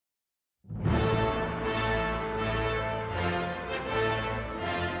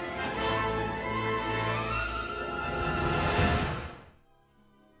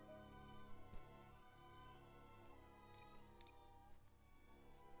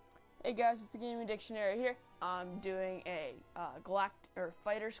Hey guys, it's the Gaming Dictionary here. I'm doing a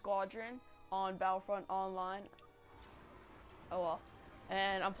Fighter Squadron on Battlefront Online. Oh well.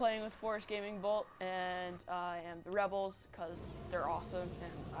 And I'm playing with Forest Gaming Bolt, and I am the Rebels because they're awesome,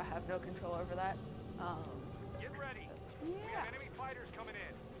 and I have no control over that. Get ready. Yeah. We have enemy fighters coming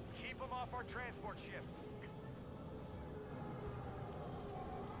in. Keep them off our transport ships.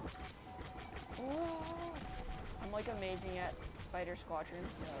 Oh, I'm like amazing at Fighter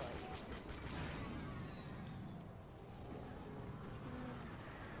Squadrons, so like.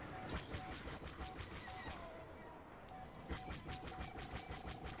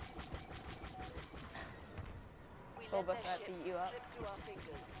 Boba Fett beat you up. Slip through our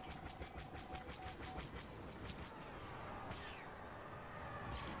fingers.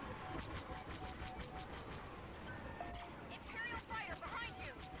 Imperial fighter behind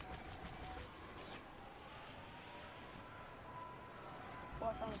you!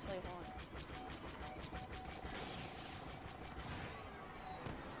 Watch on the slave on.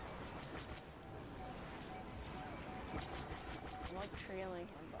 I'm like trailing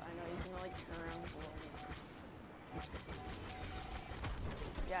him, but I know he's gonna like turn around and blow me.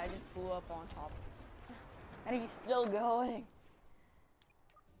 Yeah, I just blew up on top. And he's still going.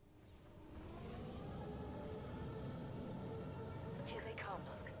 Here they come.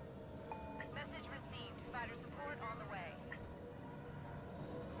 Message received. Fighter support on the way.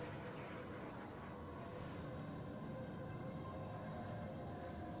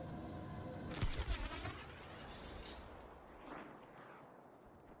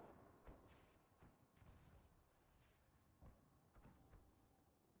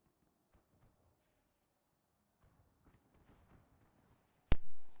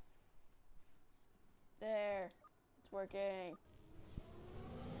 There. It's working.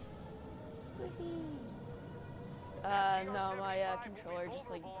 No, my controller just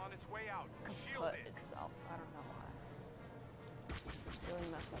like on its way out. Shield kaput it. itself. I don't know why. Really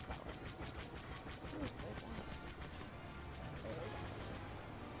messed up that one. Ooh, slave one.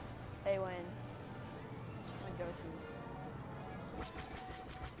 They win. I'm gonna go to.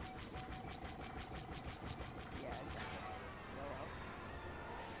 Yeah, exactly. Oh well.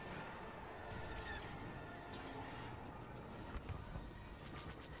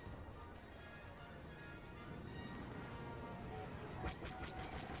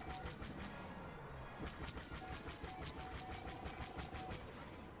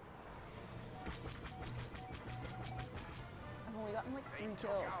 I've only gotten like 3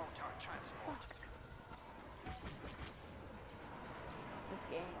 kills. Our transport. Fuck. This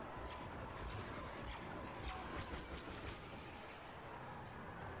game.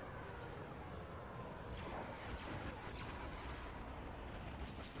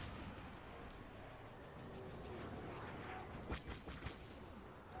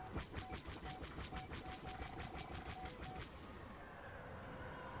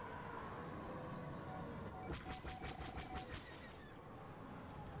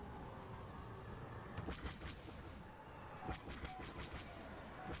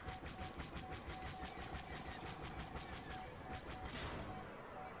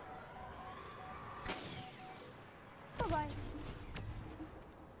 Bye-bye.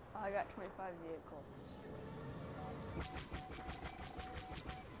 I got 25 vehicles destroyed.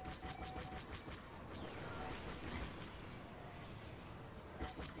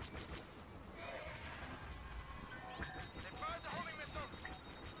 They fired the homing missile.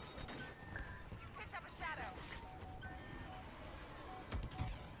 You picked up a shadow.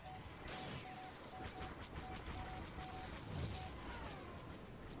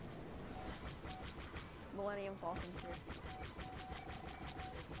 Millennium Falcon's here.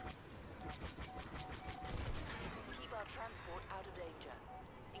 Keep our transport out of danger.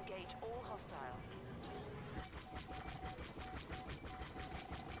 Engage all hostiles.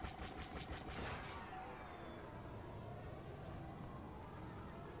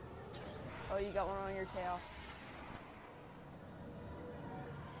 Oh, you got one on your tail.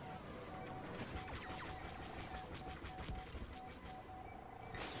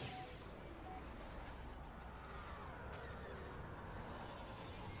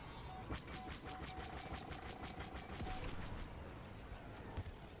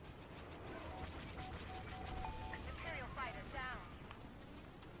 Imperial fighter down.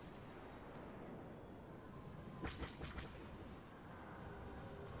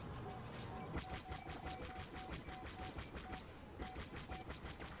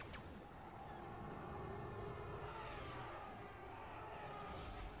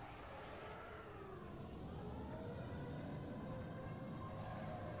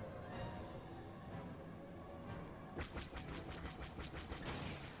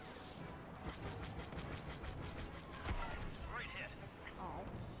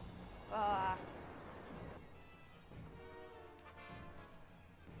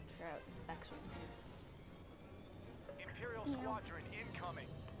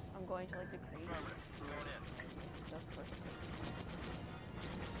 going to like the crazy stuff first.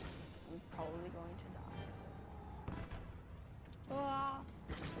 I'm probably going to die. Ah,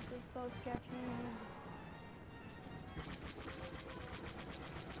 this is so sketchy.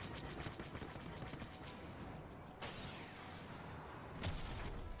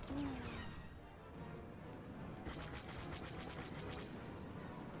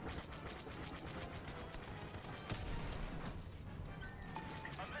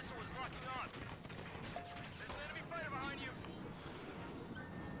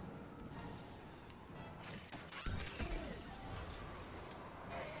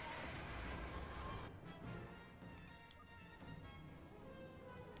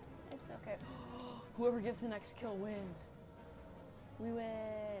 Okay. Whoever gets the next kill wins. We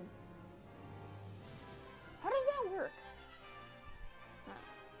win. How does that work? Huh.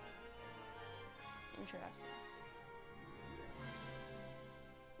 Interesting.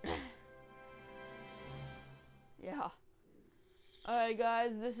 Yeah. Alright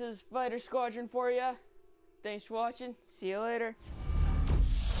guys, this is Fighter Squadron for ya. Thanks for watching. See you later.